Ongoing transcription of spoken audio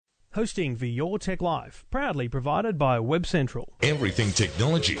Hosting for Your Tech Life, proudly provided by Web Central. Everything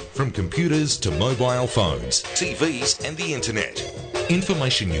technology, from computers to mobile phones, TVs and the internet.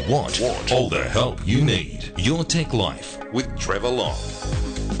 Information you want, all the help you need. Your Tech Life with Trevor Long.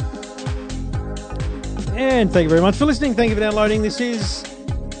 And thank you very much for listening. Thank you for downloading. This is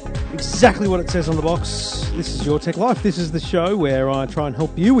exactly what it says on the box. This is Your Tech Life. This is the show where I try and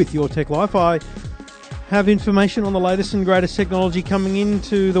help you with your tech life. I have information on the latest and greatest technology coming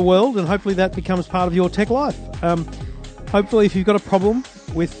into the world, and hopefully that becomes part of your tech life. Hopefully, if you've got a problem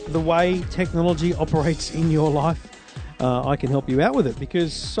with the way technology operates in your life, I can help you out with it,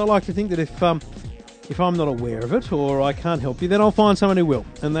 because I like to think that if I'm not aware of it or I can't help you, then I'll find someone who will.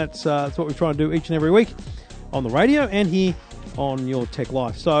 And that's what we try and do each and every week on the radio and here on Your Tech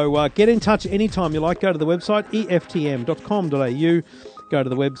Life. So get in touch anytime you like. Go to the website, eftm.com.au. Go to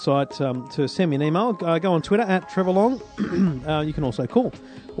the website to send me an email. Go on Twitter at Trevor Long. You can also call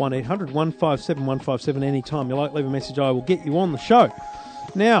 1-800-157-157 anytime you like. Leave a message. I will get you on the show.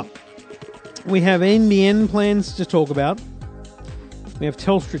 Now, we have NBN plans to talk about. We have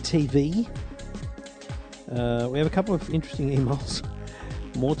Telstra TV. We have a couple of interesting emails.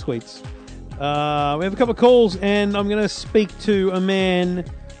 More tweets. We have a couple of calls, and I'm going to speak to a man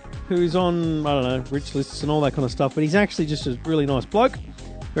who's on, I don't know, rich lists and all that kind of stuff, but he's actually just a really nice bloke,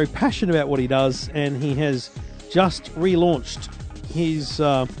 very passionate about what he does, and he has just relaunched his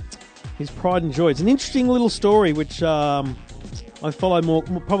pride and joy. It's an interesting little story, which I follow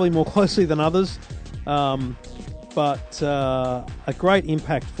probably more closely than others, but a great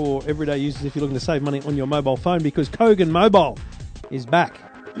impact for everyday users if you're looking to save money on your mobile phone, because Kogan Mobile is back.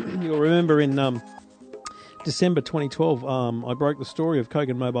 You'll remember in December 2012, I broke the story of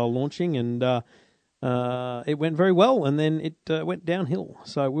Kogan Mobile launching, and it went very well, and then it went downhill.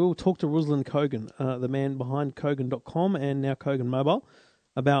 So we'll talk to Ruslan Kogan, the man behind Kogan.com and now Kogan Mobile,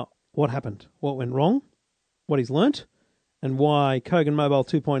 about what happened, what went wrong, what he's learnt, and why Kogan Mobile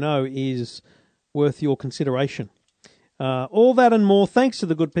 2.0 is worth your consideration. All that and more thanks to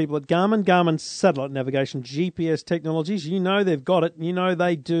the good people at Garmin Satellite Navigation GPS Technologies. You know they've got it. You know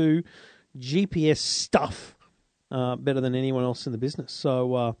they do GPS stuff better than anyone else in the business.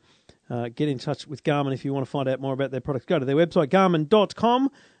 So get in touch with Garmin if you want to find out more about their products. Go to their website,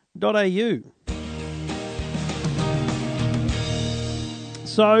 garmin.com.au.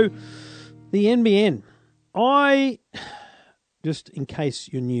 So, the NBN. Just in case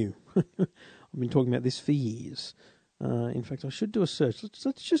you're new, I've been talking about this for years. In fact, I should do a search.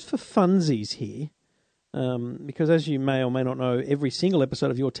 Let's just for funsies here. Because as you may or may not know, every single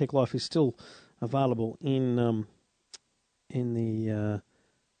episode of Your Tech Life is still available in the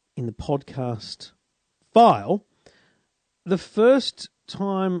podcast file. The first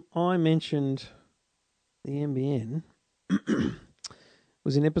time I mentioned the NBN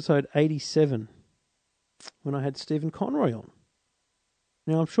was in episode 87 when I had Stephen Conroy on.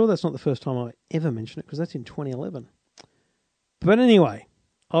 Now, I'm sure that's not the first time I ever mentioned it, because that's in 2011. But anyway,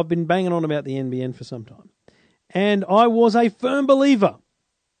 I've been banging on about the NBN for some time. And I was a firm believer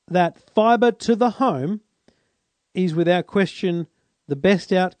that fibre to the home is without question the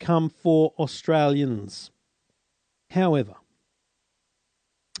best outcome for Australians. However,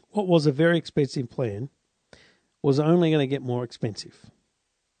 what was a very expensive plan was only going to get more expensive.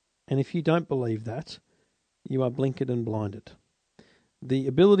 And if you don't believe that, you are blinkered and blinded. The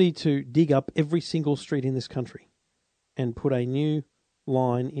ability to dig up every single street in this country and put a new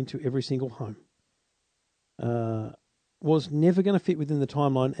line into every single home was never going to fit within the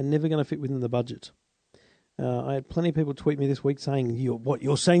timeline and never going to fit within the budget. I had plenty of people tweet me this week saying,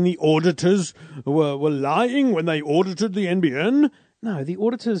 you're saying the auditors were lying when they audited the NBN? No, the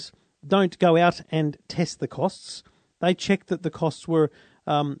auditors don't go out and test the costs. They check that the costs were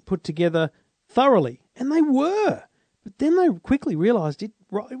put together thoroughly, and they were. But then they quickly realised it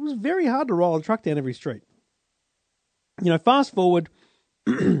was very hard to roll a truck down every street. You know, fast forward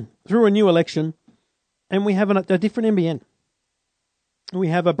through a new election, and we have a different NBN. We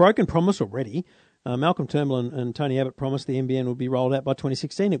have a broken promise already. Malcolm Turnbull and Tony Abbott promised the NBN would be rolled out by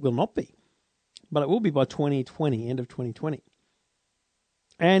 2016. It will not be, but it will be by 2020, end of 2020.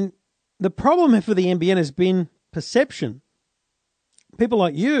 And the problem for the NBN has been perception. People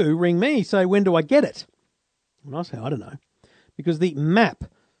like you ring me, say, when do I get it? And I say, I don't know. Because the map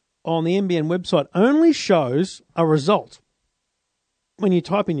on the NBN website only shows a result when you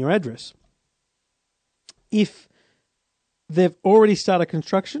type in your address if they've already started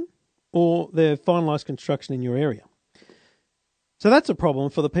construction or they've finalised construction in your area. So that's a problem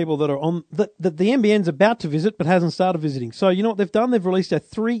for the people that are on that the NBN's about to visit but hasn't started visiting. So you know what they've done? They've released a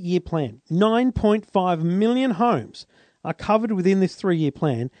 3-year plan. 9.5 million homes are covered within this 3-year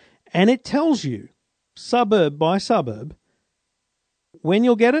plan, And it tells you, suburb by suburb, when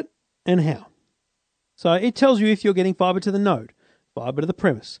you'll get it and how. So it tells you if you're getting fibre to the node, fibre to the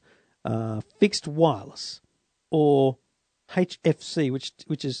premise, fixed wireless, or HFC,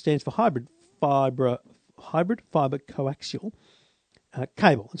 which stands for hybrid fibre coaxial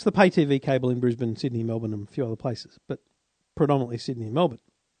cable. It's the pay TV cable in Brisbane, Sydney, Melbourne, and a few other places, but predominantly Sydney and Melbourne.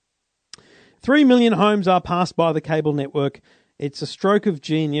 3 million homes are passed by the cable network. It's a stroke of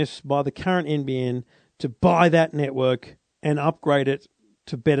genius by the current NBN to buy that network and upgrade it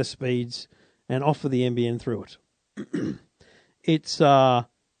to better speeds and offer the NBN through it. It's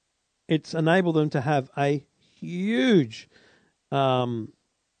enabled them to have a huge rollout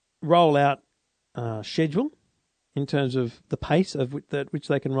schedule in terms of the pace of which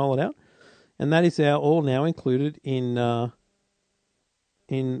they can roll it out, and that is all now included in the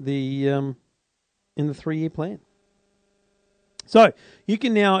 3-year plan. So you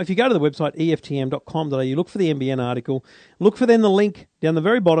can now, if you go to the website eftm.com.au, look for the NBN article, look for then the link down the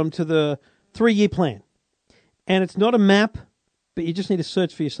very bottom to the 3-year plan. And it's not a map, but you just need to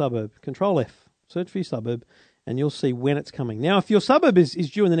search for your suburb. Control F, search for your suburb, and you'll see when it's coming. Now, if your suburb is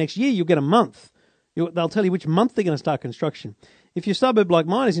due in the next year, you'll get a month. They'll tell you which month they're going to start construction. If your suburb, like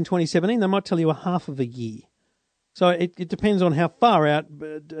mine, is in 2017, they might tell you a half of a year. So it depends on how far out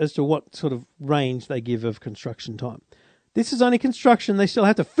as to what sort of range they give of construction time. This is only construction. They still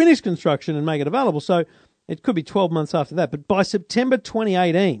have to finish construction and make it available. So it could be 12 months after that. But by September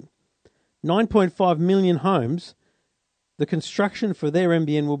 2018, 9.5 million homes, the construction for their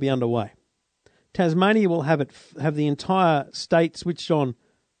NBN will be underway. Tasmania will have the entire state switched on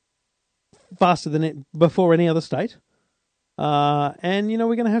faster than it before any other state. And,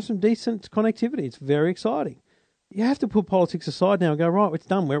 we're going to have some decent connectivity. It's very exciting. You have to put politics aside now and go, right, it's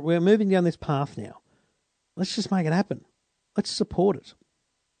done. We're moving down this path now. Let's just make it happen. Let's support it.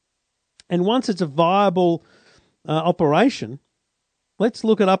 And once it's a viable operation, let's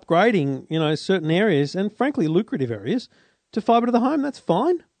look at upgrading, certain areas, and frankly lucrative areas, to fibre to the home. That's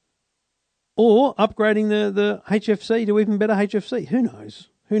fine. Or upgrading the HFC to even better HFC. Who knows?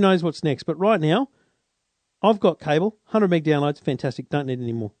 Who knows what's next? But right now, I've got cable, 100 meg downloads, fantastic, don't need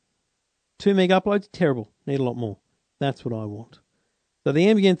any more. 2 meg uploads, terrible, need a lot more. That's what I want. So the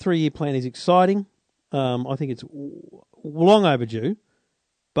NBN 3-year plan is exciting. I think it's long overdue,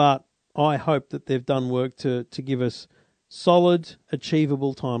 but I hope that they've done work to give us solid,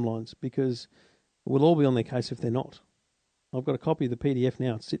 achievable timelines, because we'll all be on their case if they're not. I've got a copy of the PDF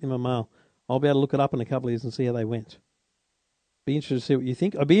now. It's sitting in my mail. I'll be able to look it up in a couple of years and see how they went. Be interested to see what you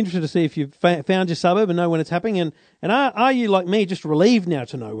think. I'd be interested to see if you've found your suburb and know when it's happening. And are you, like me, just relieved now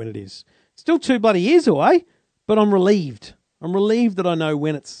to know when it is? Still 2 bloody years away, but I'm relieved. I'm relieved that I know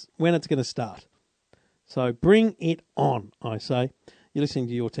when it's going to start. So bring it on, I say. You're listening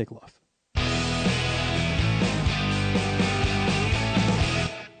to Your Tech Life.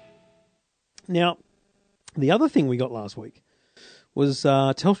 Now, the other thing we got last week was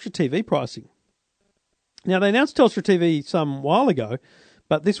Telstra TV pricing. Now, they announced Telstra TV some while ago,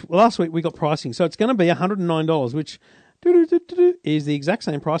 but last week we got pricing. So it's going to be $109, which is the exact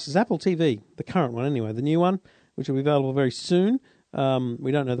same price as Apple TV, the current one anyway. The new one, which will be available very soon,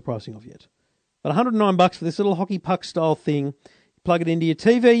 we don't know the pricing of yet. But $109 for this little hockey puck style thing. You plug it into your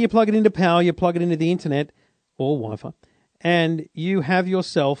TV, you plug it into power, you plug it into the internet or Wi-Fi, and you have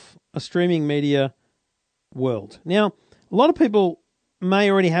yourself a streaming media world. Now, a lot of people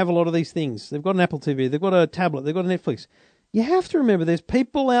may already have a lot of these things. They've got an Apple TV, they've got a tablet, they've got a Netflix. You have to remember there's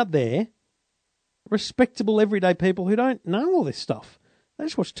people out there, respectable everyday people, who don't know all this stuff. They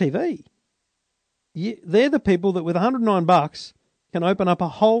just watch TV. They're the people that with $109 can open up a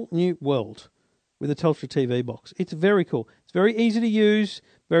whole new world with a Telstra TV box. It's very cool. It's very easy to use,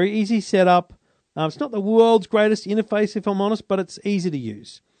 very easy setup. It's not the world's greatest interface, if I'm honest, but it's easy to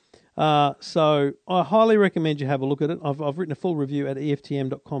use. So I highly recommend you have a look at it. I've written a full review at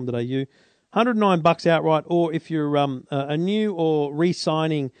eftm.com.au. $109 outright, or if you're a new or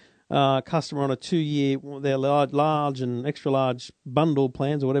re-signing customer on a 2-year, their large and extra large bundle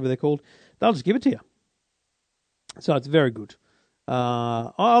plans or whatever they're called, they'll just give it to you. So it's very good.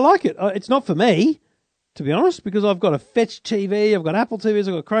 I like it. It's not for me, to be honest, because I've got a Fetch TV, I've got Apple TVs,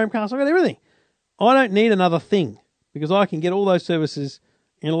 I've got Chromecast, I've got everything. I don't need another thing because I can get all those services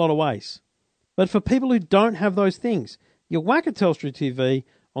in a lot of ways. But for people who don't have those things, you whack a Telstra TV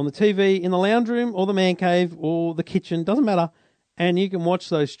on the TV in the lounge room or the man cave or the kitchen, doesn't matter, and you can watch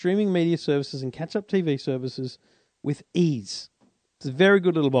those streaming media services and catch-up TV services with ease. It's a very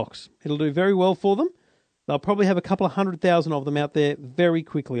good little box. It'll do very well for them. They'll probably have a couple of 100,000 of them out there very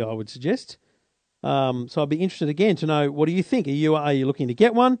quickly, I would suggest. So I'd be interested again to know, what do you think? Are you looking to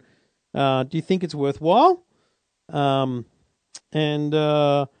get one? Do you think it's worthwhile? What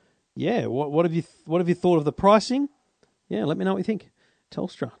have you thought of the pricing? Yeah, let me know what you think.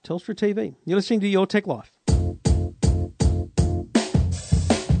 Telstra TV. You're listening to Your Tech Life.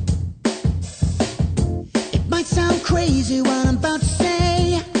 It might sound crazy what I'm about to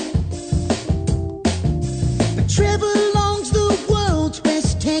say, but Trevor Long's the world's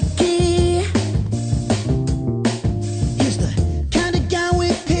best techie. He's the kind of guy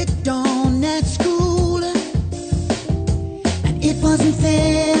we picked on at school, and it wasn't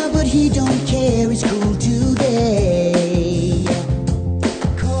fair, but he don't care. He's cool today.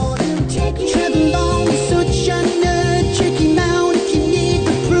 Trevor Long is such a nerd. Check him out if you need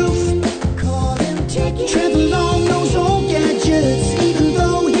the proof. Trevor Long knows all gadgets, even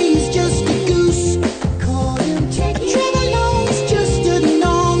though he's just a goose. Trevor Long is just a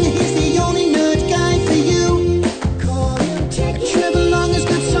nong. He's the only nerd guy for you. Trevor Long has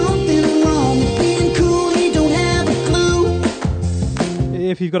got something wrong with being cool. He don't have a clue.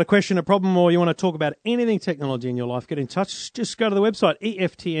 If you've got a question, a problem, or you want to talk about anything technology in your life, get in touch. Just go to the website,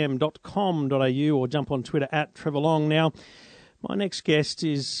 eftm.com.au, or jump on Twitter at Trevor Long. Now, my next guest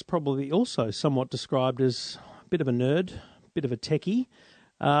is probably also somewhat described as a bit of a nerd, a bit of a techie.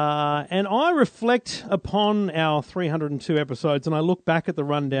 And I reflect upon our 302 episodes, and I look back at the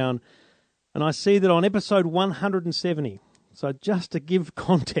rundown, and I see that on episode 170, so just to give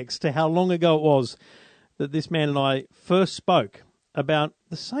context to how long ago it was that this man and I first spoke about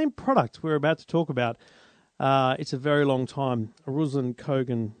the same product we're about to talk about. It's a very long time. Ruslan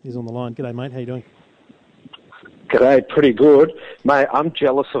Kogan is on the line. G'day, mate. How you doing? G'day, pretty good. Mate, I'm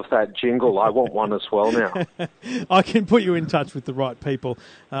jealous of that jingle. I want one as well now. I can put you in touch with the right people.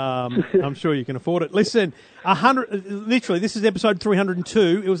 I'm sure you can afford it. Listen, literally, this is episode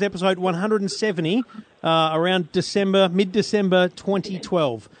 302. It was episode 170 around mid-December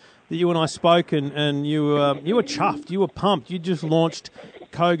 2012. That you and I spoke, and you were chuffed, you were pumped. You just launched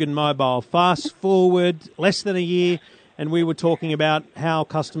Kogan Mobile. Fast forward less than a year, and we were talking about how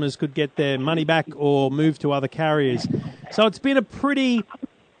customers could get their money back or move to other carriers. So it's been a pretty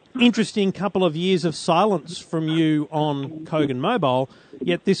interesting couple of years of silence from you on Kogan Mobile,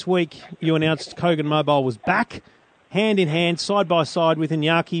 yet this week you announced Kogan Mobile was back, hand in hand, side by side with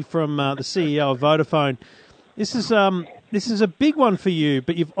Iñaki from the CEO of Vodafone. This is a big one for you,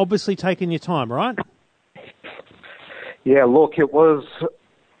 but you've obviously taken your time, right? Yeah, look, it was,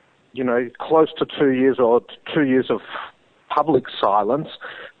 close to 2 years or 2 years of public silence,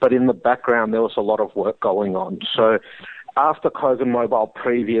 but in the background there was a lot of work going on. So after Kogan Mobile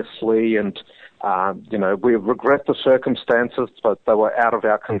previously, and, we regret the circumstances, but they were out of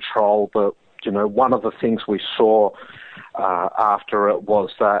our control. But, one of the things we saw after it was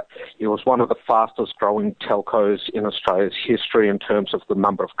that it was one of the fastest growing telcos in Australia's history in terms of the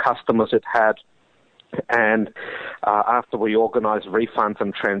number of customers it had. And after we organised refunds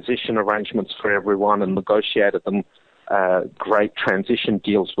and transition arrangements for everyone and negotiated them great transition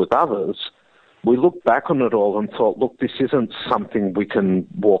deals with others, we looked back on it all and thought, look, this isn't something we can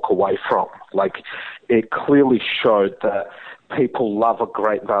walk away from. Like, it clearly showed that people love a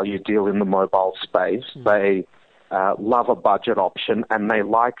great value deal in the mobile space. They love a budget option, and they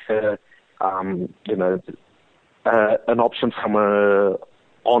like an option from a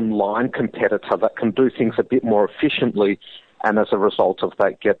online competitor that can do things a bit more efficiently, and as a result of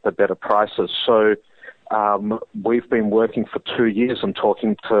that, get the better prices. So we've been working for 2 years and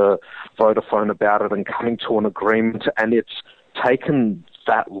talking to Vodafone about it and coming to an agreement, and it's taken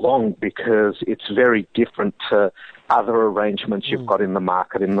that long because it's very different to other arrangements you've got in the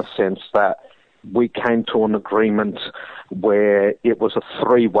market, in the sense that we came to an agreement where it was a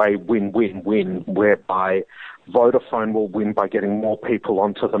three-way win-win-win, whereby Vodafone will win by getting more people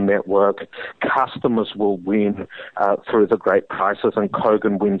onto the network, customers will win through the great prices, and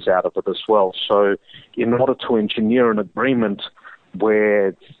Kogan wins out of it as well. So in order to engineer an agreement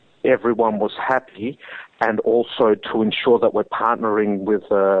where everyone was happy, and also to ensure that we're partnering with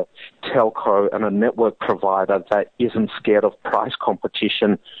a telco and a network provider that isn't scared of price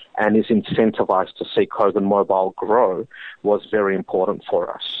competition and is incentivized to see Kogan Mobile grow, was very important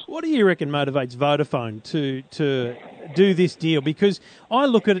for us. What do you reckon motivates Vodafone to do this deal? Because I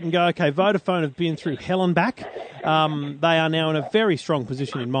look at it and go, okay, Vodafone have been through hell and back. They are now in a very strong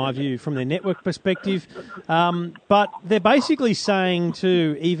position, in my view, from their network perspective. But they're basically saying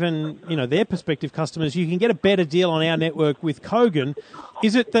to even, their prospective customers, you can get a better deal on our network with Kogan.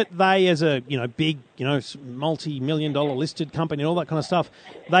 Is it that they, as a big, multi-million-dollar listed company and all that kind of stuff,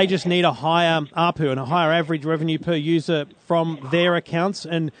 they just need a higher ARPU and a higher average revenue per user from their accounts,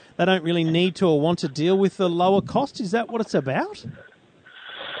 and they don't really need to or want to deal with the lower cost? Is that what it's about?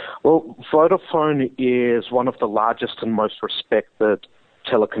 Well, Vodafone is one of the largest and most respected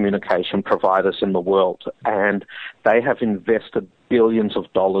telecommunication providers in the world, and they have invested billions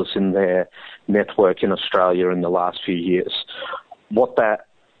of dollars in their network in Australia in the last few years. What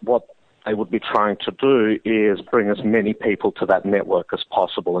they would be trying to do is bring as many people to that network as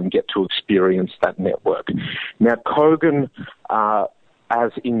possible and get to experience that network. Now, Kogan,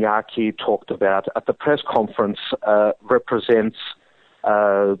 as Iñaki talked about at the press conference, represents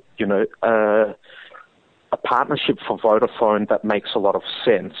a partnership for Vodafone that makes a lot of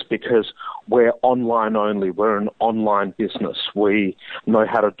sense because we're online only. We're an online business. We know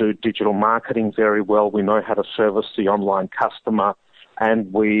how to do digital marketing very well. We know how to service the online customer,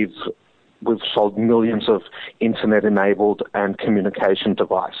 and we've sold millions of internet-enabled and communication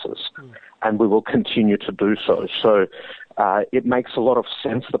devices, and we will continue to do so. So it makes a lot of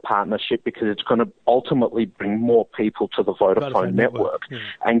sense, the partnership, because it's going to ultimately bring more people to the Vodafone network. Yeah.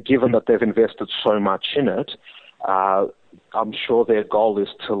 And given that they've invested so much in it, I'm sure their goal is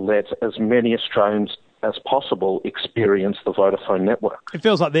to let as many Australians as possible experience the Vodafone network. It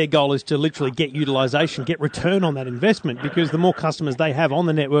feels like their goal is to literally get utilisation, get return on that investment, because the more customers they have on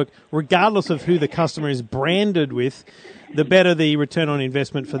the network, regardless of who the customer is branded with, the better the return on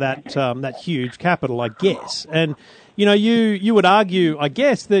investment for that huge capital, I guess. And you would argue, I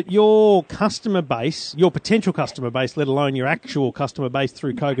guess, that your customer base, your potential customer base, let alone your actual customer base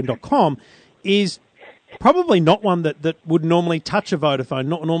through Kogan.com, is probably not one that would normally touch a Vodafone,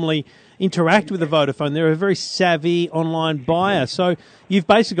 not normally interact with a Vodafone. They're a very savvy online buyer. So you've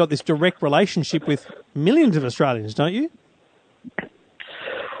basically got this direct relationship with millions of Australians, don't you?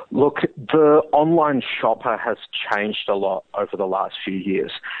 Look, the online shopper has changed a lot over the last few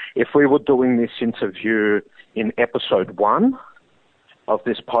years. If we were doing this interview in episode 1 of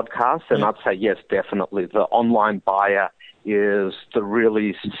this podcast, then I'd say yes, definitely. The online buyer is the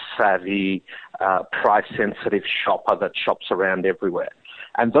really savvy, price-sensitive shopper that shops around everywhere.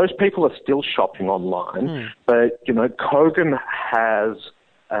 And those people are still shopping online, but, Kogan has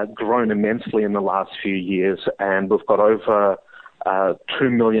grown immensely in the last few years, and we've got over 2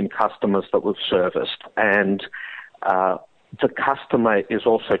 million customers that we've serviced. And the customer is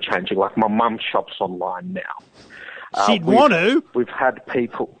also changing. Like, my mum shops online now. She'd want to. We've had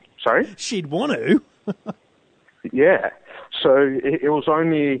people... Sorry? She'd want to. Yeah. So it was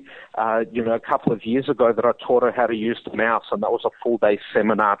only, a couple of years ago that I taught her how to use the mouse, and that was a full-day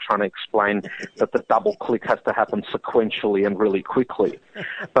seminar trying to explain that the double click has to happen sequentially and really quickly.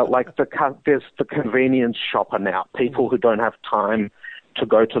 But there's the convenience shopper now, people who don't have time to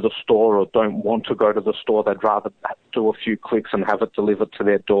go to the store or don't want to go to the store. They'd rather do a few clicks and have it delivered to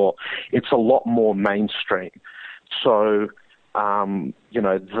their door. It's a lot more mainstream. So,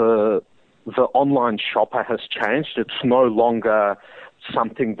 the online shopper has changed. It's no longer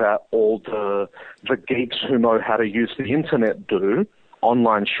something that all the geeks who know how to use the internet do.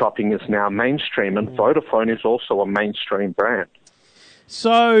 Online shopping is now mainstream, and Vodafone is also a mainstream brand.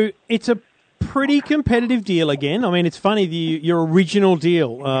 So it's a pretty competitive deal again. I mean, it's funny, your original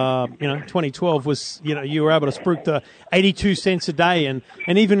deal, 2012 was, you were able to spruik the 82 cents a day, and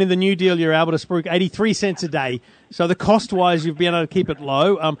even in the new deal, you're able to spruik 83 cents a day. So the cost-wise, you've been able to keep it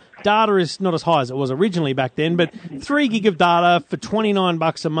low. Data is not as high as it was originally back then, but 3 gig of data for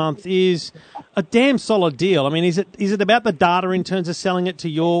 $29 a month is a damn solid deal. I mean, is it about the data in terms of selling it to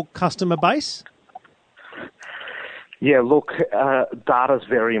your customer base? Yeah, look, data's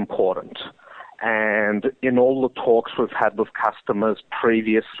very important. And in all the talks we've had with customers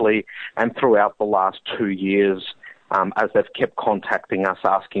previously and throughout the last 2 years, as they've kept contacting us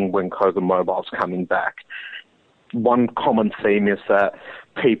asking when Kogan Mobile's coming back, one common theme is that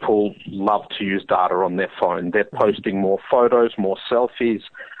people love to use data on their phone. They're posting more photos, more selfies.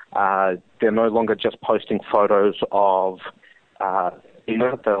 They're no longer just posting photos of,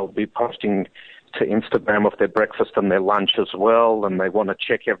 they'll be posting to Instagram of their breakfast and their lunch as well, and they want to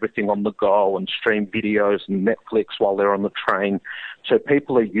check everything on the go and stream videos and Netflix while they're on the train. So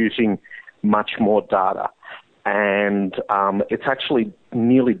people are using much more data, and it's actually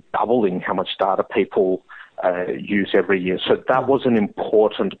nearly doubling how much data people use every year. So that was an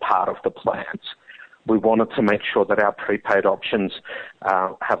important part of the plans. We wanted to make sure that our prepaid options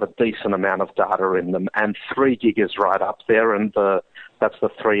have a decent amount of data in them, and 3 gig is right up there, and that's the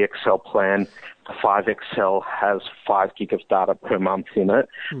 3XL plan. The 5XL has 5 gig of data per month in it.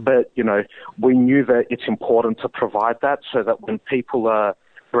 But, we knew that it's important to provide that so that when people are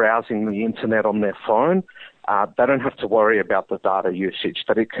browsing the internet on their phone, they don't have to worry about the data usage,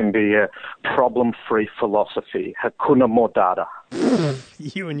 that it can be a problem-free philosophy. Hakuna Matata.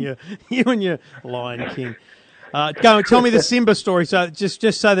 You and your Lion King. Go tell me the Simba story, so just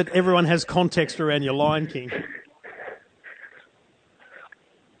so that everyone has context around your Lion King.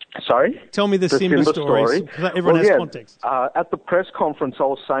 Sorry? Tell me the Simba story. So everyone has context. At the press conference, I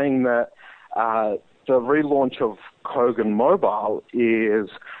was saying that the relaunch of Kogan Mobile is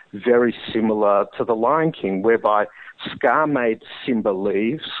very similar to the Lion King, whereby Scar made Simba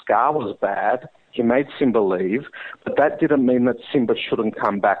leave. Scar was bad. He made Simba leave, but that didn't mean that Simba shouldn't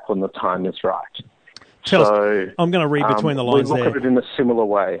come back when the time is right. So I'm going to read between the lines there. We look at it in a similar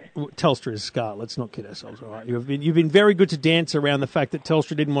way. Telstra is Scar. Let's not kid ourselves, all right? You've been very good to dance around the fact that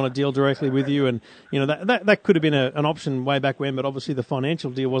Telstra didn't want to deal directly with you, and that could have been an option way back when, but obviously the financial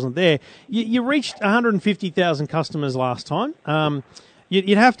deal wasn't there. You reached 150,000 customers last time.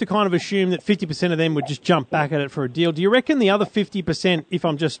 You'd have to kind of assume that 50% of them would just jump back at it for a deal. Do you reckon the other 50%,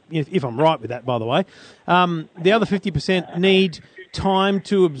 if I'm right with that, by the way, the other 50% need time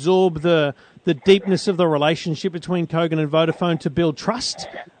to absorb the deepness of the relationship between Kogan and Vodafone to build trust?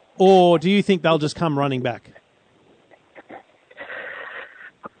 Or do you think they'll just come running back?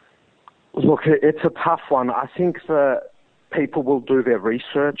 Look, it's a tough one. I think that people will do their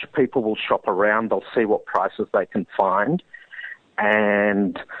research. People will shop around. They'll see what prices they can find.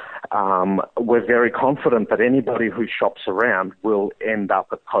 And we're very confident that anybody who shops around will end up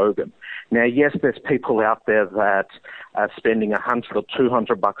at Kogan. Now, yes, there's people out there that are spending $100 or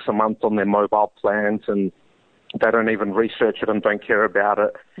 $200 a month on their mobile plans, and they don't even research it and don't care about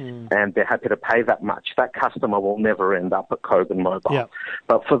it, and they're happy to pay that much. That customer will never end up at Kogan Mobile. Yep.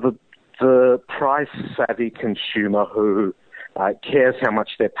 But for the price-savvy consumer who cares how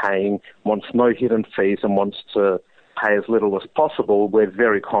much they're paying, wants no hidden fees, and wants to pay as little as possible, we're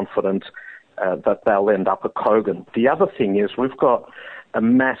very confident that they'll end up at Kogan. The other thing is we've got a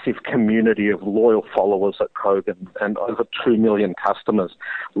massive community of loyal followers at Kogan and over 2 million customers.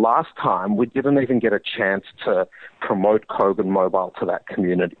 Last time, we didn't even get a chance to promote Kogan Mobile to that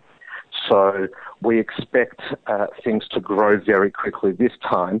community. So we expect things to grow very quickly this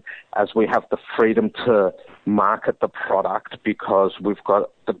time as we have the freedom to market the product because we've got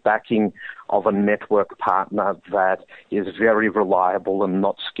the backing of a network partner that is very reliable and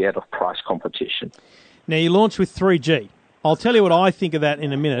not scared of price competition. Now, you launched with 3G. I'll tell you what I think of that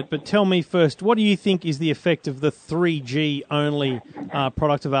in a minute, but tell me first, what do you think is the effect of the 3G-only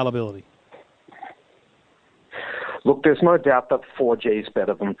product availability? Look, there's no doubt that 4G is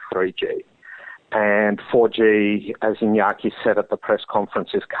better than 3G. And 4G, as Iñaki said at the press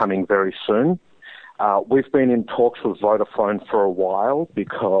conference, is coming very soon. We've been in talks with Vodafone for a while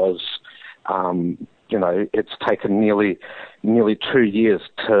because, it's taken nearly 2 years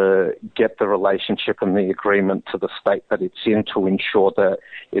to get the relationship and the agreement to the state that it's in to ensure that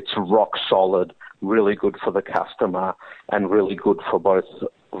it's rock solid, really good for the customer and really good for both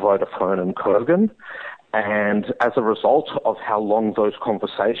Vodafone and Kogan. And as a result of how long those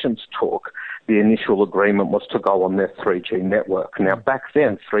conversations took, the initial agreement was to go on their 3G network. Now, back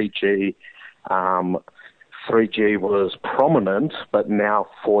then, 3G was prominent, but now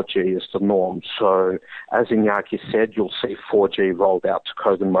 4G is the norm. So, as Iñaki said, you'll see 4G rolled out to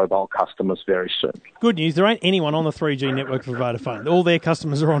Kogan Mobile customers very soon. Good news, there ain't anyone on the 3G network for Vodafone. All their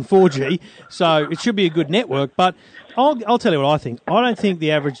customers are on 4G, so it should be a good network. But I'll tell you what I think. I don't think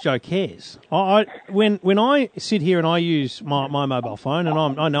the average Joe cares. When I sit here and I use my mobile phone, and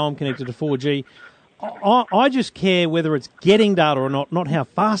I know I'm connected to 4G, I just care whether it's getting data or not how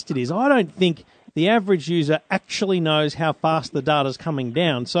fast it is. I don't think the average user actually knows how fast the data's coming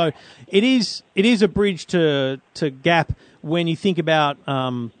down. So it is a bridge to gap when you think about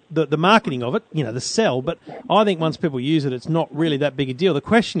the marketing of it, the sell. But I think once people use it, it's not really that big a deal. The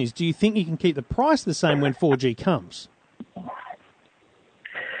question is, do you think you can keep the price the same when 4G comes?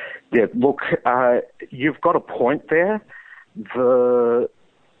 Yeah, look, you've got a point there. The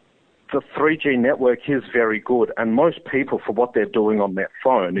 3G network is very good, and most people, for what they're doing on their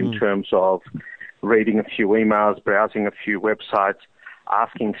phone in terms of reading a few emails, browsing a few websites,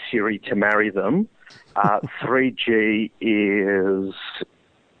 asking Siri to marry them, 3G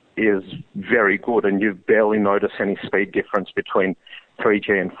is very good, and you barely notice any speed difference between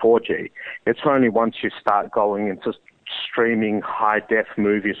 3G and 4G. It's only once you start going into streaming high-def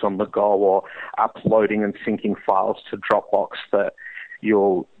movies on the go or uploading and syncing files to Dropbox that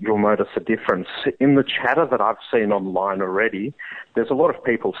you'll notice a difference. In the chatter that I've seen online already, there's a lot of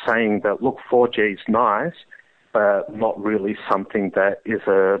people saying that, look, 4G is nice, but not really something that is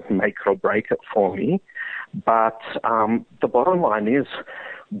a make or break it for me. But the bottom line is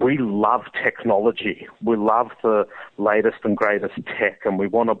we love technology. We love the latest and greatest tech, and we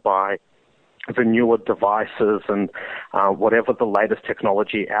want to buy the newer devices and whatever the latest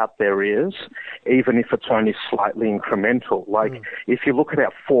technology out there is, even if it's only slightly incremental. Like if you look at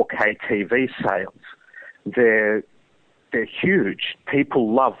our 4K TV sales, they're huge.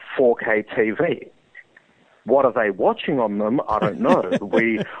 People love 4K TV. What are they watching on them? I don't know.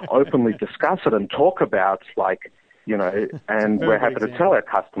 We openly discuss it and talk about, like, you know, and we're happy to tell our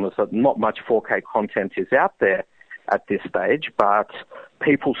customers that not much 4K content is out there at this stage, but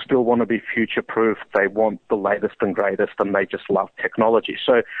people still want to be future-proof. They want the latest and greatest, and they just love technology.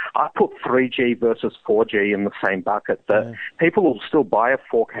 So I put 3G versus 4G in the same bucket. That people will still buy a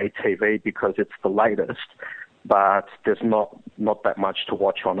 4K TV because it's the latest, but there's not that much to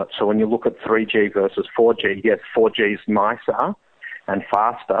watch on it. So when you look at 3G versus 4G, yes, 4G is nicer and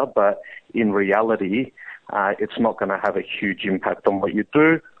faster, but in reality, it's not going to have a huge impact on what you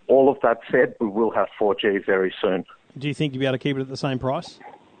do. All of that said, we will have 4G very soon. Do you think you'll be able to keep it at the same price?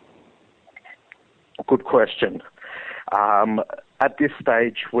 Good question. At this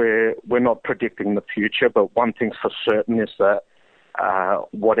stage, we're not predicting the future, but one thing's for certain is that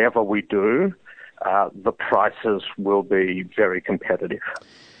whatever we do, the prices will be very competitive.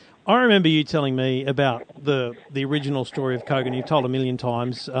 I remember you telling me about the original story of Kogan. You've told a million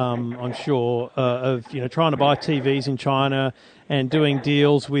times, I'm sure, of trying to buy TVs in China and doing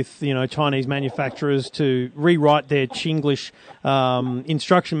deals with Chinese manufacturers to rewrite their Chinglish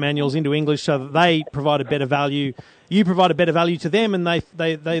instruction manuals into English so that they provide a better value. You provide a better value to them, and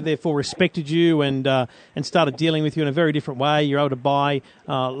they therefore respected you and started dealing with you in a very different way. You're able to buy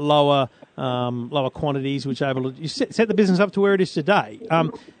lower quantities, which are able to set the business up to where it is today.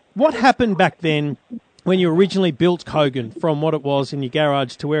 What happened back then when you originally built Kogan from what it was in your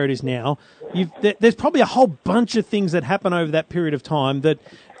garage to where it is now? There's probably a whole bunch of things that happened over that period of time that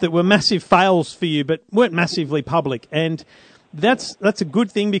were massive fails for you, but weren't massively public. And that's a good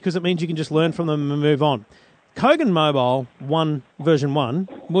thing because it means you can just learn from them and move on. Kogan Mobile version 1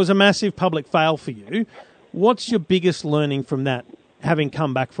 was a massive public fail for you. What's your biggest learning from that, having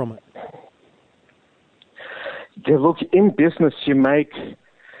come back from it? Yeah, look, in business you make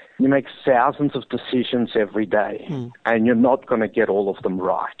thousands of decisions every day, and you're not going to get all of them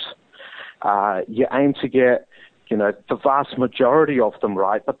right. You aim to get, the vast majority of them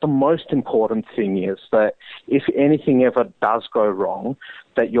right, but the most important thing is that if anything ever does go wrong,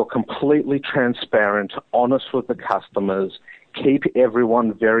 that you're completely transparent, honest with the customers, keep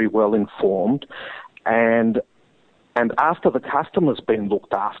everyone very well informed, and after the customer's been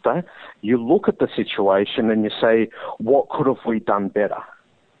looked after, you look at the situation and you say, what could have we done better?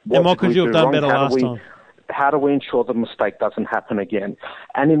 What could you have done better last time? How do we ensure the mistake doesn't happen again?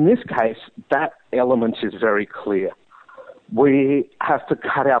 And in this case, that element is very clear. We have to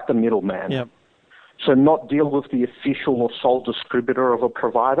cut out the middleman. Yep. So not deal with the official or sole distributor of a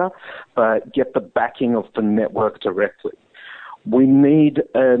provider, but get the backing of the network directly. We need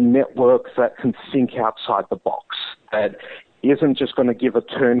a network that can think outside the box, that isn't just going to give a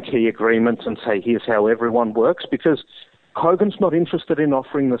turnkey agreement and say, here's how everyone works, because Kogan's not interested in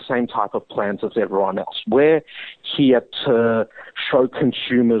offering the same type of plans as everyone else. We're here to show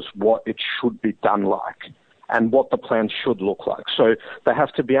consumers what it should be done like and what the plan should look like. So they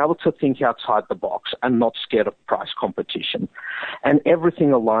have to be able to think outside the box and not scared of price competition. And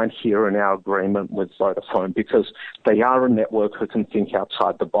everything aligned here in our agreement with Vodafone, because they are a network who can think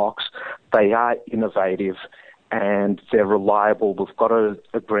outside the box, they are innovative, and they're reliable. We've got an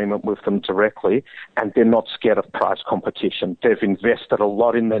agreement with them directly, and they're not scared of price competition. They've invested a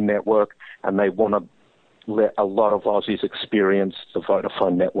lot in their network, and they want to let a lot of Aussies experience the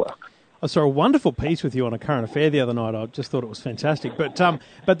Vodafone network. I saw a wonderful piece with you on a current affair the other night. I just thought it was fantastic. But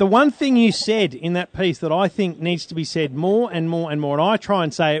the one thing you said in that piece that I think needs to be said more and more and more, and I try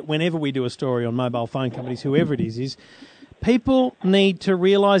and say it whenever we do a story on mobile phone companies, whoever it is people need to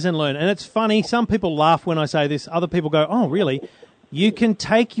realise and learn. And it's funny, some people laugh when I say this. Other people go, oh, really? You can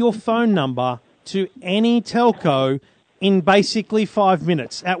take your phone number to any telco in basically 5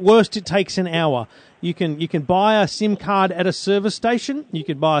 minutes. At worst, it takes an hour. You can buy a SIM card at a service station. You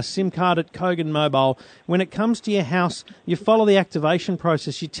can buy a SIM card at Kogan Mobile. When it comes to your house, you follow the activation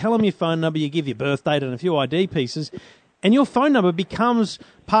process. You tell them your phone number, you give your birth date and a few ID pieces, and your phone number becomes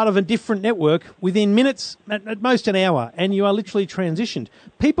part of a different network within minutes, at most an hour, and you are literally transitioned.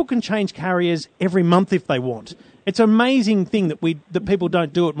 People can change carriers every month if they want. It's an amazing thing that people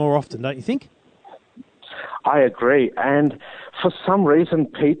don't do it more often, don't you think? I agree. And for some reason,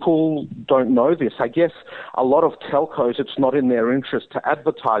 people don't know this. I guess a lot of telcos, it's not in their interest to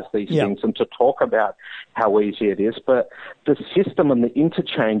advertise these things and to talk about how easy it is. But the system and the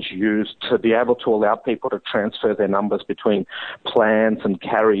interchange used to be able to allow people to transfer their numbers between plans and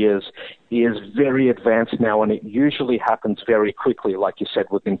carriers is very advanced now, and it usually happens very quickly, like you said,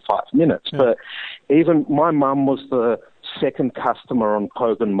 within 5 minutes. Yeah. But even my mum was the second customer on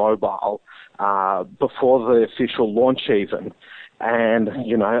Kogan Mobile before the official launch even. And,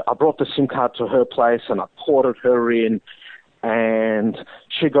 you know, I brought the SIM card to her place and I ported her in, and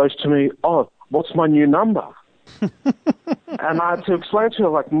she goes to me, "Oh, what's my new number?" And I had to explain to her,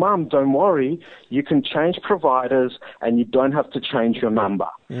 like, "Mum, don't worry, you can change providers and you don't have to change your number."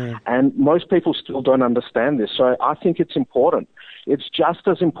 Yeah. And most people still don't understand this. So I think it's important. It's just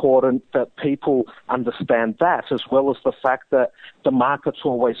as important that people understand that, as well as the fact that the market's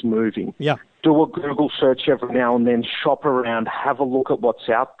always moving. Yeah. Do a Google search every now and then, shop around, have a look at what's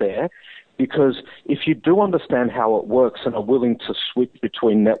out there. Because if you do understand how it works and are willing to switch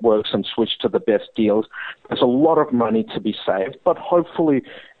between networks and switch to the best deals, there's a lot of money to be saved. But hopefully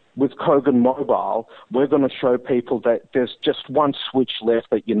with Kogan Mobile, we're going to show people that there's just one switch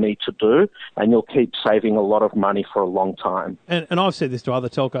left that you need to do, and you'll keep saving a lot of money for a long time. And I've said this to other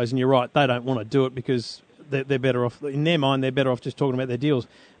telcos, and you're right, they don't want to do it because they're better off, in their mind, they're better off just talking about their deals.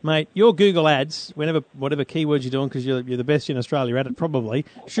 Mate, your Google ads, whatever keywords you're doing, because you're the best in Australia at it probably,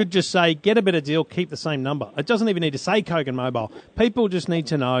 should just say, get a better deal, keep the same number. It doesn't even need to say Kogan Mobile. People just need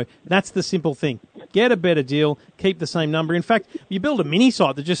to know that's the simple thing. Get a better deal, keep the same number. In fact, you build a mini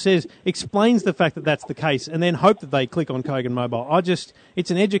site that just explains the fact that that's the case, and then hope that they click on Kogan Mobile. It's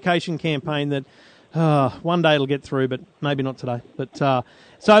an education campaign that one day it'll get through, but maybe not today. But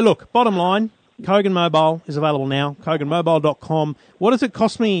so look, bottom line, Kogan Mobile is available now, koganmobile.com. What does it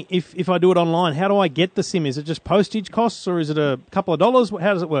cost me if I do it online? How do I get the SIM? Is it just postage costs, or is it a couple of dollars?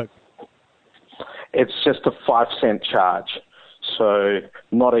 How does it work? It's just a 5-cent charge, so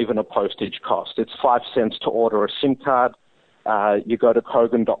not even a postage cost. It's 5 cents to order a SIM card. You go to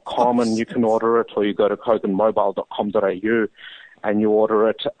kogan.com and you can order it, or you go to koganmobile.com.au and you order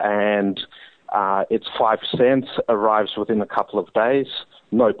it, and it's 5 cents, arrives within a couple of days.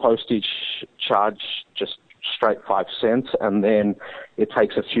 No postage charge, just straight 5 cents, and then it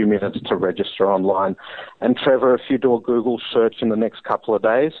takes a few minutes to register online. And Trevor, if you do a Google search in the next couple of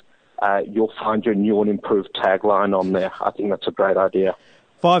days, you'll find your new and improved tagline on there. I think that's a great idea.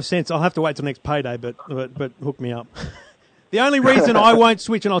 5 cents. I'll have to wait till next payday, but hook me up. The only reason I won't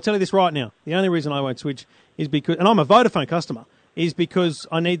switch, and I'll tell you this right now, the only reason I won't switch is because, and I'm a Vodafone customer, is because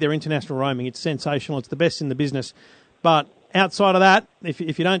I need their international roaming. It's sensational. It's the best in the business. But outside of that, if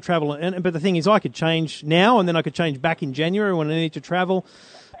you don't travel, but the thing is, I could change now and then I could change back in January when I need to travel.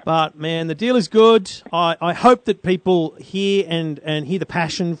 But man, the deal is good. I hope that people hear and hear the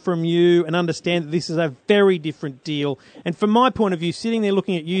passion from you and understand that this is a very different deal. And from my point of view, sitting there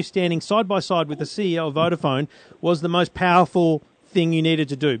looking at you standing side by side with the CEO of Vodafone was the most powerful thing you needed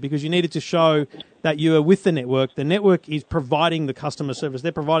to do, because you needed to show that you are with the network. The network is providing the customer service.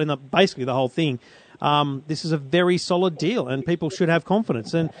 They're providing basically the whole thing. This is a very solid deal, and people should have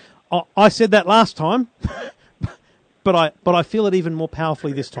confidence. And I said that last time, but I feel it even more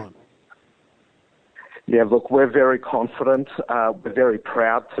powerfully this time. Yeah, look, we're very confident. We're very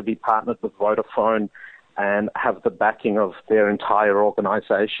proud to be partnered with Vodafone and have the backing of their entire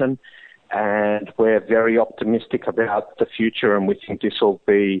organisation. And we're very optimistic about the future, and we think this will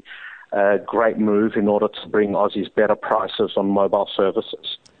be a great move in order to bring Aussies better prices on mobile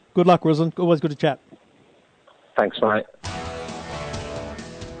services. Good luck, Ruslan. Always good to chat. Thanks, mate.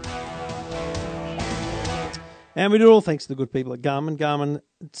 And we do it all thanks to the good people at Garmin. Garmin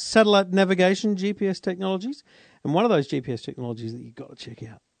satellite navigation, GPS technologies. And one of those GPS technologies that you've got to check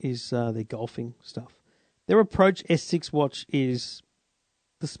out is their golfing stuff. Their Approach S6 watch is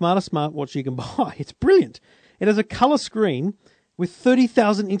the smartest smartwatch you can buy. It's brilliant. It has a colour screen with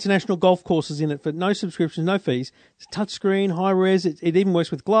 30,000 international golf courses in it for no subscriptions, no fees. It's touchscreen, high res. It even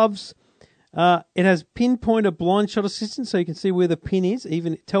works with gloves. It has pinpointer blind shot assistance, so you can see where the pin is,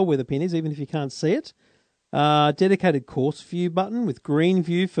 tell where the pin is, even if you can't see it. Dedicated course view button with green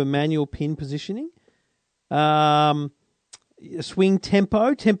view for manual pin positioning. Swing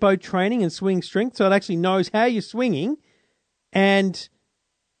tempo training and swing strength, so it actually knows how you're swinging, and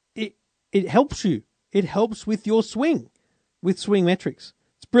it helps you. It helps with your swing, with swing metrics.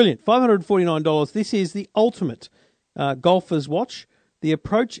 It's brilliant. $549. This is the ultimate golfer's watch, the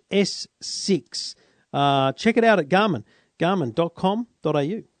Approach S6. Check it out at Garmin,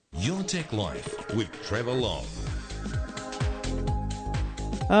 garmin.com.au. Your Tech Life with Trevor Long.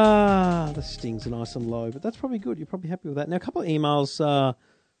 The stings are nice and low, but that's probably good. You're probably happy with that. Now, a couple of emails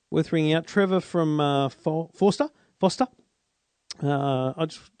worth ringing out. Trevor from Foster. I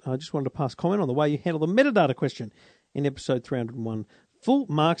just wanted to pass comment on the way you handle the metadata question in episode 301. Full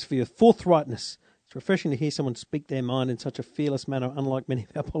marks for your forthrightness. It's refreshing to hear someone speak their mind in such a fearless manner, unlike many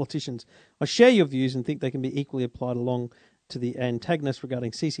of our politicians. I share your views and think they can be equally applied along to the antagonist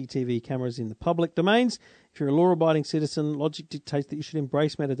regarding CCTV cameras in the public domains. If you're a law-abiding citizen, logic dictates that you should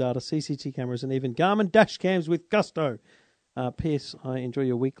embrace metadata, CCTV cameras, and even Garmin dash cams with gusto. P.S. I enjoy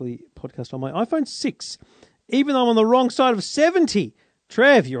your weekly podcast on my iPhone 6, even though I'm on the wrong side of 70.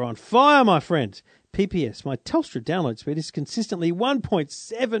 Trev, you're on fire, my friend. P.P.S. My Telstra download speed is consistently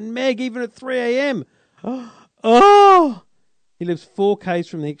 1.7 meg, even at 3 a.m. Oh! He lives 4Ks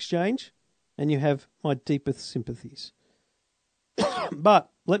from the exchange, and you have my deepest sympathies.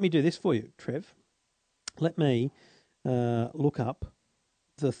 But let me do this for you, Trev. Let me look up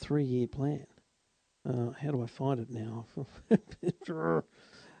the 3-year plan. How do I find it now?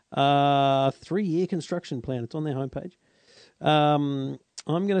 3-year construction plan. It's on their homepage. I'm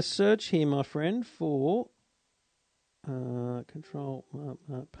going to search here, my friend, for control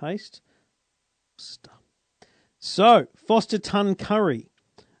paste. So, Foster Ton Curry.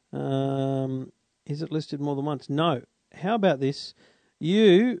 Is it listed more than once? No. How about this?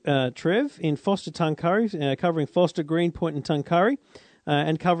 You, Trev, in Foster Ton Curry, covering Foster, Greenpoint and Tuncurry,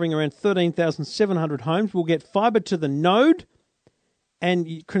 and covering around 13,700 homes, will get fibre to the node,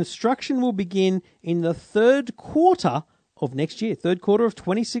 and construction will begin in the third quarter of next year, third quarter of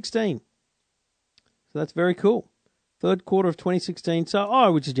 2016. So that's very cool. Third quarter of 2016. So I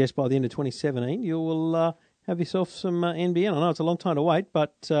would suggest by the end of 2017, you will have yourself some NBN. I know it's a long time to wait,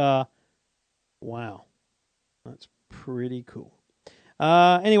 but wow. That's pretty cool.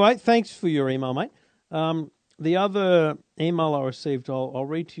 Anyway, thanks for your email, mate. The other email I received, I'll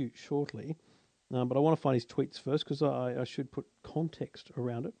read to you shortly, but I want to find his tweets first because I should put context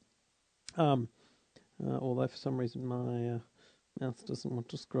around it. Although for some reason my mouth doesn't want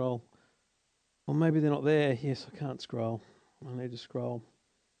to scroll. Or maybe they're not there. Yes, I can't scroll. I need to scroll.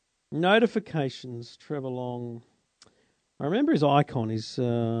 Notifications, Trevor Long. I remember his icon, his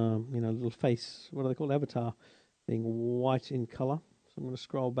little face, what do they call it, avatar, being white in colour. So I'm going to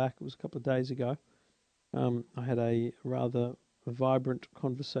scroll back. It was a couple of days ago. I had a rather vibrant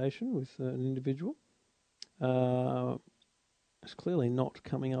conversation with an individual. It's clearly not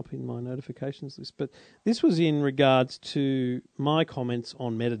coming up in my notifications list, but this was in regards to my comments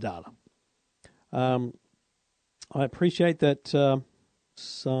on metadata. I appreciate that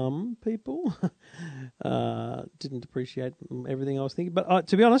some people didn't appreciate everything I was thinking, but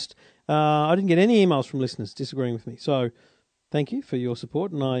to be honest, I didn't get any emails from listeners disagreeing with me. So thank you for your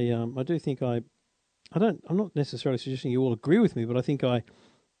support, and I do think I'm not necessarily suggesting you all agree with me, but I think I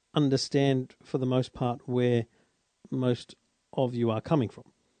understand for the most part where most of you are coming from.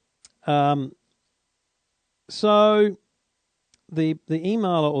 So the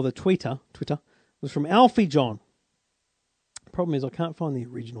emailer or the Twitter was from Alfie John. Problem is I can't find the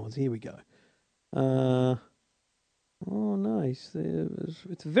original ones. Here we go. Oh no, it's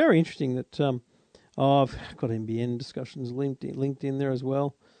very interesting that I've got NBN discussions linked in there as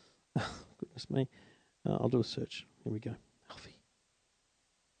well. Goodness me. I'll do a search. Here we go.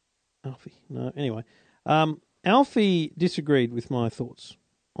 Alfie. No, anyway. Alfie disagreed with my thoughts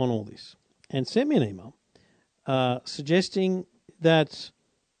on all this and sent me an email suggesting that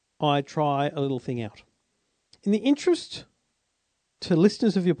I try a little thing out. In the interest to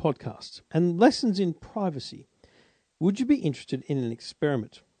listeners of your podcast and lessons in privacy, would you be interested in an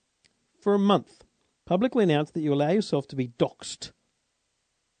experiment? For a month, publicly announce that you allow yourself to be doxed.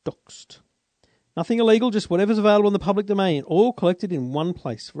 Nothing illegal, just whatever's available in the public domain, all collected in one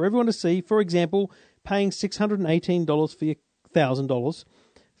place for everyone to see. For example, paying $618 for your $1,000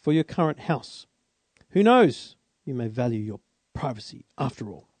 for your current house. Who knows? You may value your privacy after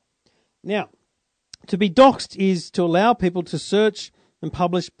all. Now, to be doxed is to allow people to search and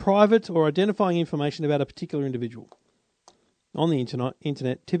publish private or identifying information about a particular individual on the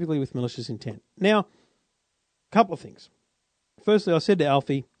internet, typically with malicious intent. Now, a couple of things. Firstly, I said to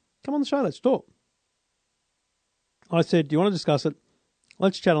Alfie, come on the show, let's talk. I said, do you want to discuss it?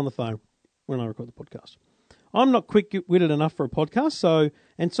 Let's chat on the phone when I record the podcast. I'm not quick-witted enough for a podcast, so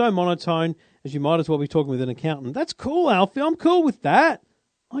monotone as you might as well be talking with an accountant. That's cool, Alfie. I'm cool with that.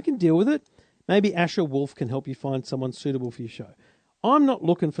 I can deal with it. Maybe Asher Wolf can help you find someone suitable for your show. I'm not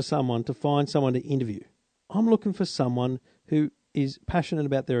looking for someone to find someone to interview. I'm looking for someone who is passionate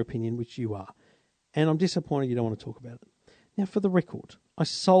about their opinion, which you are. And I'm disappointed you don't want to talk about it. Now, for the record, I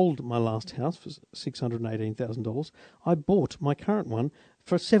sold my last house for $618,000. I bought my current one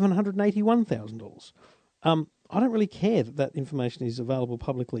for $781,000. I don't really care that information is available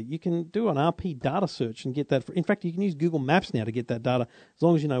publicly. You can do an RP data search and get that. In fact, you can use Google Maps now to get that data as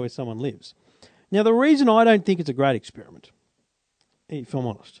long as you know where someone lives. Now, the reason I don't think it's a great experiment, if I'm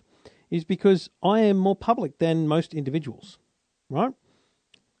honest, is because I am more public than most individuals, right?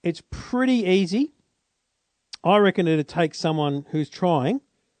 It's pretty easy. I reckon it'd take someone who's trying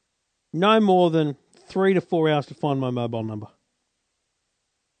no more than 3 to 4 hours to find my mobile number.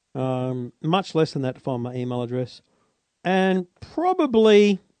 Much less than that to find my email address. And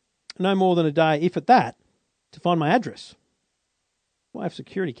probably no more than a day, if at that, to find my address. Well, I have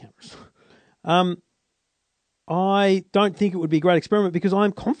security cameras. I don't think it would be a great experiment because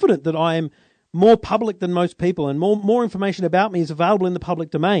I'm confident that I am more public than most people and more information about me is available in the public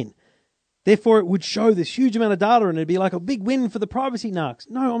domain. Therefore, it would show this huge amount of data and it'd be like a big win for the privacy narcs.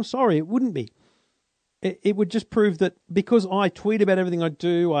 No, I'm sorry, it wouldn't be. It would just prove that because I tweet about everything I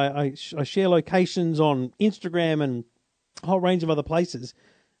do, I share locations on Instagram and a whole range of other places,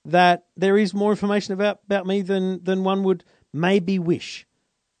 that there is more information about me than one would maybe wish.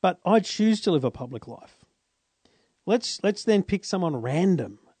 But I choose to live a public life. Let's then pick someone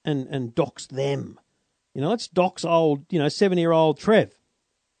random and dox them. Let's dox old, 7-year-old Trev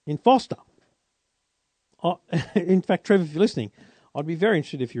in Foster. In fact, Trev, if you're listening, I'd be very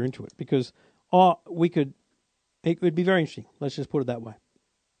interested if you're into it because it would be very interesting. Let's just put it that way.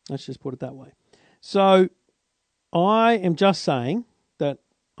 So I am just saying that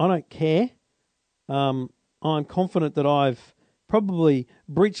I don't care. I'm confident that I've probably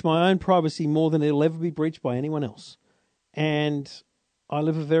breached my own privacy more than it'll ever be breached by anyone else. And I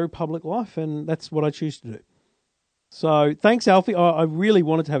live a very public life, and that's what I choose to do. So thanks, Alfie. I really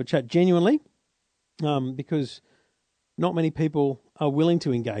wanted to have a chat genuinely because not many people are willing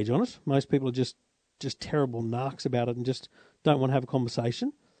to engage on it. Most people are just terrible narcs about it and just don't want to have a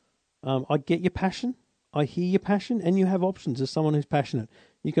conversation. I get your passion. I hear your passion, and you have options as someone who's passionate.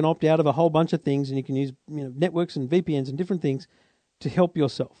 You can opt out of a whole bunch of things, and you can use networks and VPNs and different things to help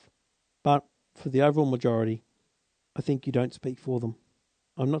yourself. But for the overall majority, I think you don't speak for them.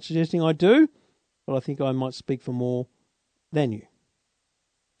 I'm not suggesting I do, but I think I might speak for more than you.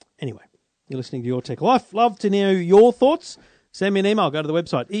 Anyway, you're listening to Your Tech Life. Love to know your thoughts. Send me an email. Go to the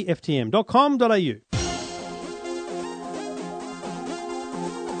website, eftm.com.au.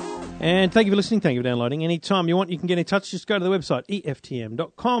 And thank you for listening. Thank you for downloading. Anytime you want, you can get in touch. Just go to the website,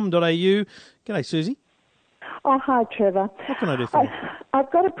 eftm.com.au. G'day, Susie. Oh, hi, Trevor. What can I do for you?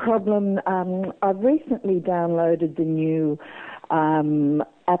 I've got a problem. I've recently downloaded the new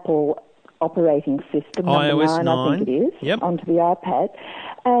Apple operating system, iOS 9, I think it is, yep, onto the iPad.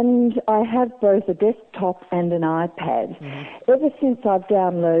 And I have both a desktop and an iPad. Mm-hmm. Ever since I've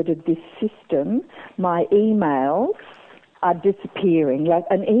downloaded this system, my emails are disappearing. Like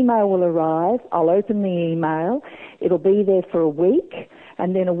an email will arrive, I'll open the email, it'll be there for a week,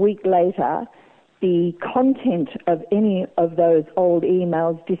 and then a week later, the content of any of those old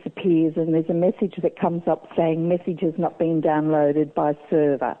emails disappears and there's a message that comes up saying message has not been downloaded by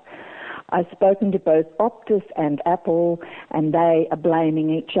server. I've spoken to both Optus and Apple and they are blaming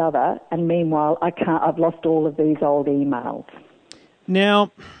each other, and meanwhile I've lost all of these old emails.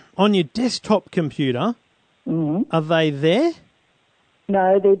 Now, on your desktop computer, are they there?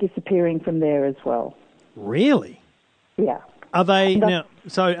 No, they're disappearing from there as well. Really? Yeah. Are they now?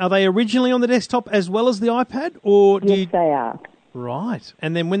 So, are they originally on the desktop as well as the iPad, or yes, they are. Right,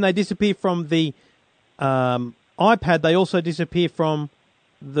 and then when they disappear from the iPad, they also disappear from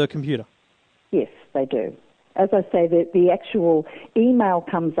the computer. Yes, they do. As I say, the actual email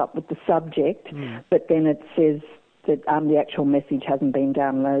comes up with the subject, but then it says that the actual message hasn't been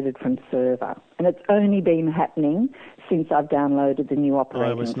downloaded from server, and it's only been happening since I've downloaded the new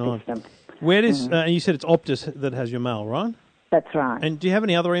operating system. Where does you said it's Optus that has your mail, right? That's right. And do you have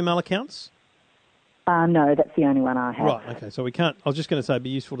any other email accounts? No, that's the only one I have. Right, okay. So we can't... I was just going to say it'd be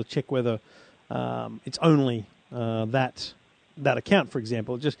useful to check whether it's only that account, for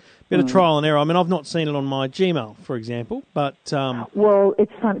example. Just a bit of trial and error. I mean, I've not seen it on my Gmail, for example, but... Well,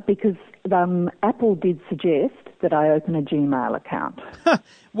 it's fun because Apple did suggest that I open a Gmail account.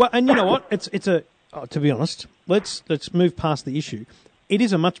 Well, and you know what? It's a... to be honest, let's move past the issue. It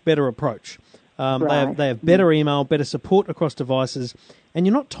is a much better approach. Right. They have better email, better support across devices, and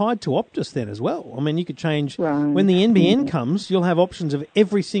you're not tied to Optus then as well. I mean, you could change... Right. When the NBN comes, you'll have options of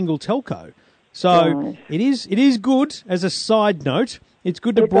every single telco. So it is good as a side note. It's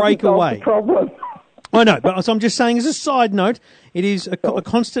good to break away. The problem. I know, but so I'm just saying as a side note, it is a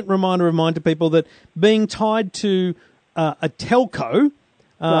constant reminder of mine to people that being tied to a telco...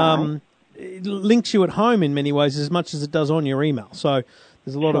 it links you at home in many ways as much as it does on your email. So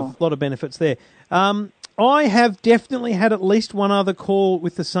There's a lot of benefits there. I have definitely had at least one other call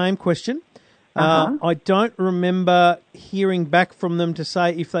with the same question. I don't remember hearing back from them to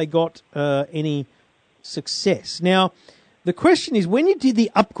say if they got any success. Now, the question is, when you did the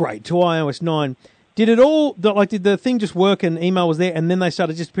upgrade to iOS 9, did the thing just work and email was there and then they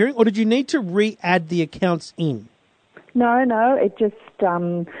started disappearing, or did you need to re-add the accounts in? No, it just,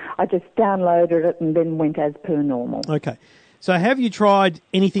 I just downloaded it and then went as per normal. Okay. So have you tried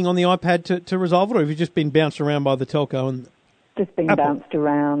anything on the iPad to resolve it, or have you just been bounced around by the telco? And just been Apple? Bounced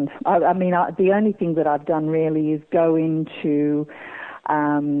around. I mean, the only thing that I've done really is go into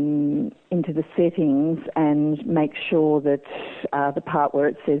the settings and make sure that the part where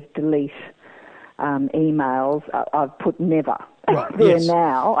it says delete emails, I've put never. Right, there yes.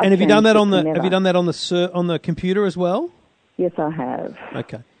 now. And have you done that on the computer as well? Yes, I have.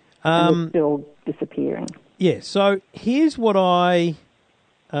 Okay. And it's still disappearing. Yeah. So here's what I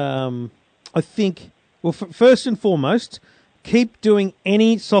think. Well, first and foremost, keep doing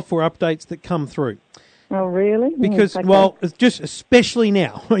any software updates that come through. Oh, really? Because, okay. well, it's just especially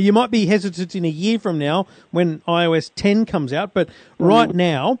now. You might be hesitant in a year from now when iOS 10 comes out, but right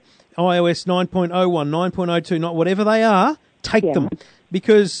now, iOS 9.01, 9.02, not whatever they are, take them.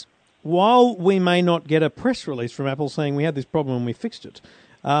 Because while we may not get a press release from Apple saying we had this problem and we fixed it,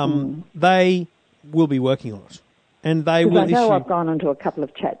 they will be working on it. And they will issue... I know I've gone into a couple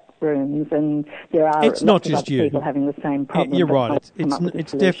of chat rooms and there are it's not just of other people having the same problem. You're right.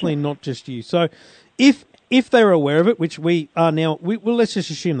 It's definitely not just you. So if they're aware of it, which we are now, well, let's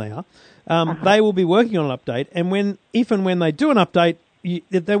just assume they are, they will be working on an update. And if and when they do an update,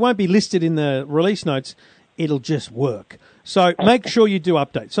 they won't be listed in the release notes. It'll just work. So make sure you do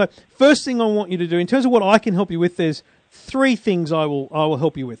updates. So first thing I want you to do, in terms of what I can help you with, there's 3 things I will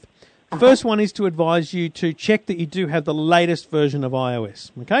help you with. First one is to advise you to check that you do have the latest version of iOS.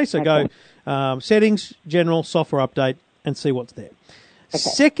 Okay, so go settings, general, software update, and see what's there. Okay.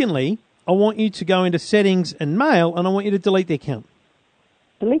 Secondly, I want you to go into settings and mail, and I want you to delete the account.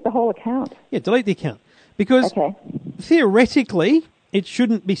 Delete the whole account? Yeah, delete the account. Because theoretically, it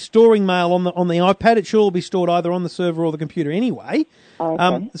shouldn't be storing mail on the iPad. It should all be stored either on the server or the computer anyway.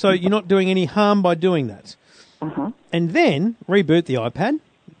 So you're not doing any harm by doing that. And then reboot the iPad,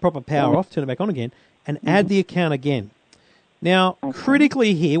 proper power off, turn it back on again, and add the account again. Now,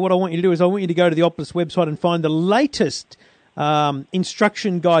 critically here, what I want you to do is I want you to go to the Optus website and find the latest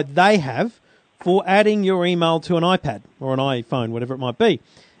instruction guide they have for adding your email to an iPad or an iPhone, whatever it might be.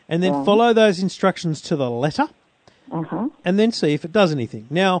 And then follow those instructions to the letter and then see if it does anything.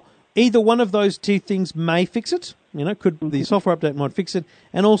 Now, either one of those 2 things may fix it. The software update might fix it.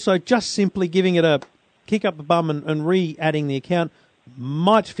 And also just simply giving it a kick up the bum and re-adding the account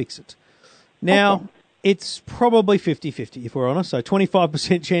might fix it. Now, it's probably 50-50 if we're honest. So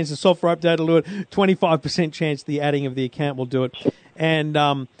 25% chance the software update will do it, 25% chance the adding of the account will do it.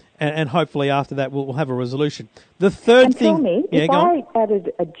 And hopefully after that we'll have a resolution. The third thing... Tell me, if I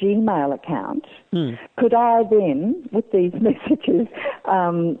added a Gmail account, could I then, with these messages,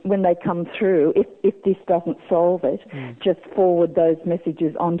 when they come through, if this doesn't solve it, just forward those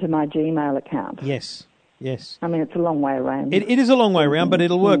messages onto my Gmail account? Yes. I mean, it's a long way around. It is a long way around, but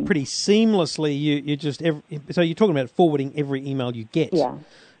it'll work pretty seamlessly. So you're talking about forwarding every email you get. Yeah.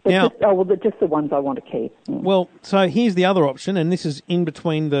 Now, just the ones I want to keep. Well, so here's the other option, and this is in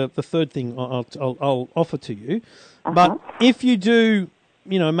between the third thing I'll offer to you. But if you do,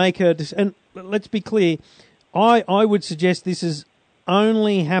 make and let's be clear, I would suggest this is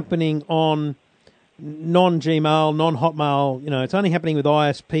only happening on non-Gmail, non-Hotmail. It's only happening with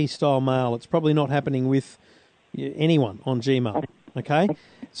ISP-style mail. It's probably not happening with anyone on Gmail, okay?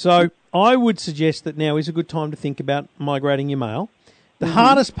 So I would suggest that now is a good time to think about migrating your mail. The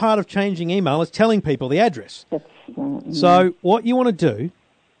hardest part of changing email is telling people the address. So what you want to do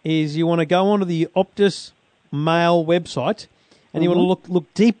is you want to go onto the Optus Mail website and you want to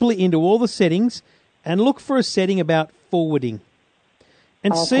look deeply into all the settings and look for a setting about forwarding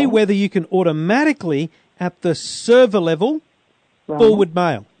and see whether you can automatically, at the server level, forward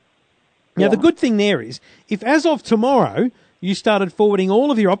mail. Now, the good thing there is, if as of tomorrow you started forwarding all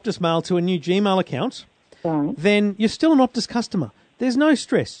of your Optus Mail to a new Gmail account, then you're still an Optus customer. There's no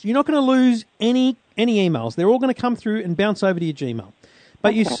stress. You're not going to lose any emails. They're all going to come through and bounce over to your Gmail.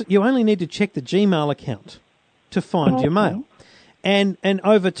 But you only need to check the Gmail account to find your mail. And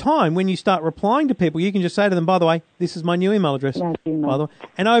over time, when you start replying to people, you can just say to them, by the way, this is my new email address. By the way.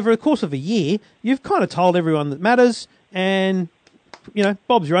 And over the course of a year, you've kind of told everyone that matters, and,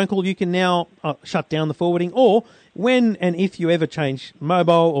 Bob's your uncle, you can now shut down the forwarding. Or when and if you ever change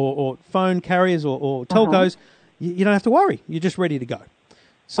mobile or phone carriers or telcos, you don't have to worry. You're just ready to go.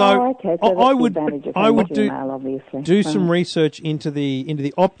 So okay, so that's I the would advantage of I would Gmail, obviously. do some research into the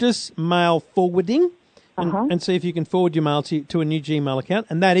Optus mail forwarding and see if you can forward your mail to a new Gmail account.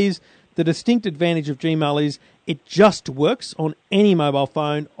 And that is the distinct advantage of Gmail is it just works on any mobile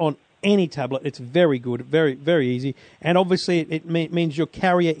phone, on any tablet. It's very good, very, very easy. And obviously it means you're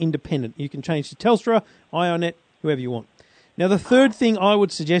carrier independent. You can change to Telstra, IONET, whoever you want. Now, the third thing I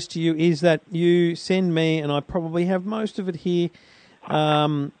would suggest to you is that you send me, and I probably have most of it here.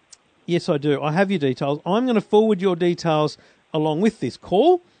 Yes, I do. I have your details. I'm going to forward your details along with this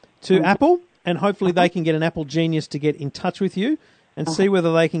call to Apple, and hopefully they can get an Apple genius to get in touch with you and see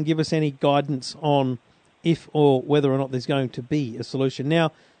whether they can give us any guidance on if or whether or not there's going to be a solution.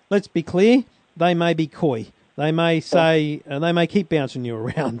 Now, let's be clear, they may be coy. They may say, they may keep bouncing you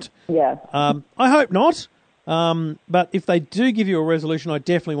around. Yeah. I hope not. But if they do give you a resolution, I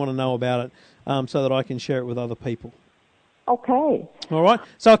definitely want to know about it so that I can share it with other people. Okay. All right.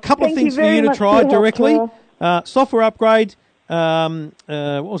 So a couple of things for you to try directly. Software upgrade. What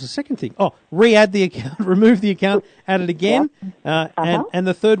was the second thing? Oh, re-add the account, remove the account, add it again. And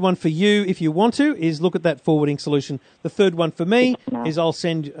the third one for you, if you want to, is look at that forwarding solution. The third one for me is I'll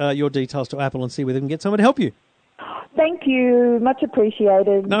send your details to Apple and see whether they can get someone to help you. Thank you. Much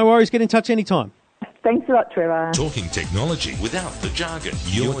appreciated. No worries. Get in touch anytime. Thanks a lot, Trevor. Talking technology without the jargon.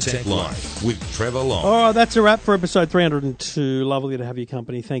 Your Tech Life with Trevor Long. All right, that's a wrap for episode 302. Lovely to have your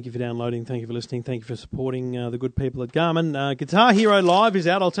company. Thank you for downloading. Thank you for listening. Thank you for supporting the good people at Garmin. Guitar Hero Live is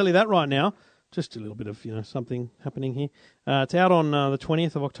out. I'll tell you that right now. Just a little bit of something happening here. It's out on the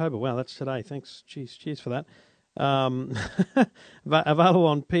 20th of October. Wow, that's today. Thanks. Cheers for that. Available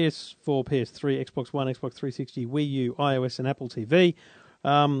on PS4, PS3, Xbox One, Xbox 360, Wii U, iOS, and Apple TV.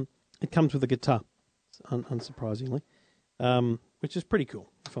 It comes with a guitar. Unsurprisingly, which is pretty cool,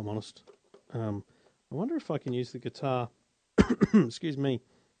 if I'm honest. I wonder if I can use the guitar, excuse me,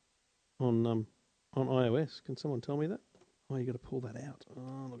 on iOS. Can someone tell me that? Oh, you got to pull that out.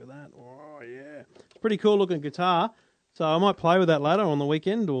 Oh, look at that. Oh, yeah. It's a pretty cool looking guitar. So I might play with that later on the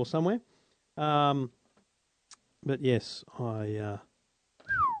weekend or somewhere. But yes,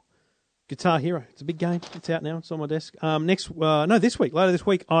 Guitar Hero. It's a big game. It's out now. It's on my desk. Later this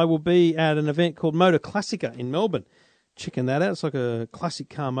week, I will be at an event called Motor Classica in Melbourne. Checking that out. It's like a classic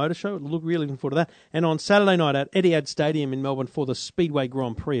car motor show. Really looking forward to that. And on Saturday night at Etihad Stadium in Melbourne for the Speedway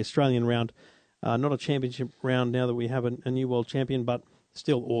Grand Prix Australian round. Not a championship round now that we have a new world champion, but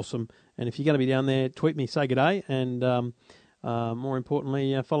still awesome. And if you're going to be down there, tweet me, say good day, and more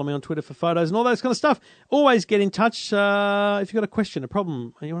importantly, follow me on Twitter for photos and all that kind of stuff. Always get in touch if you've got a question, a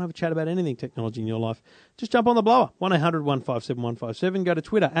problem, and you want to have a chat about anything technology in your life. Just jump on the blower, 1-800-157-157. Go to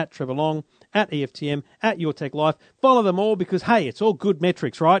Twitter, at Trevor Long, at EFTM, at Your Tech Life. Follow them all because, hey, it's all good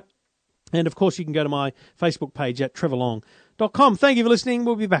metrics, right? And, of course, you can go to my Facebook page at trevorlong.com. Thank you for listening.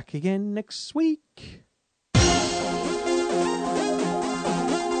 We'll be back again next week.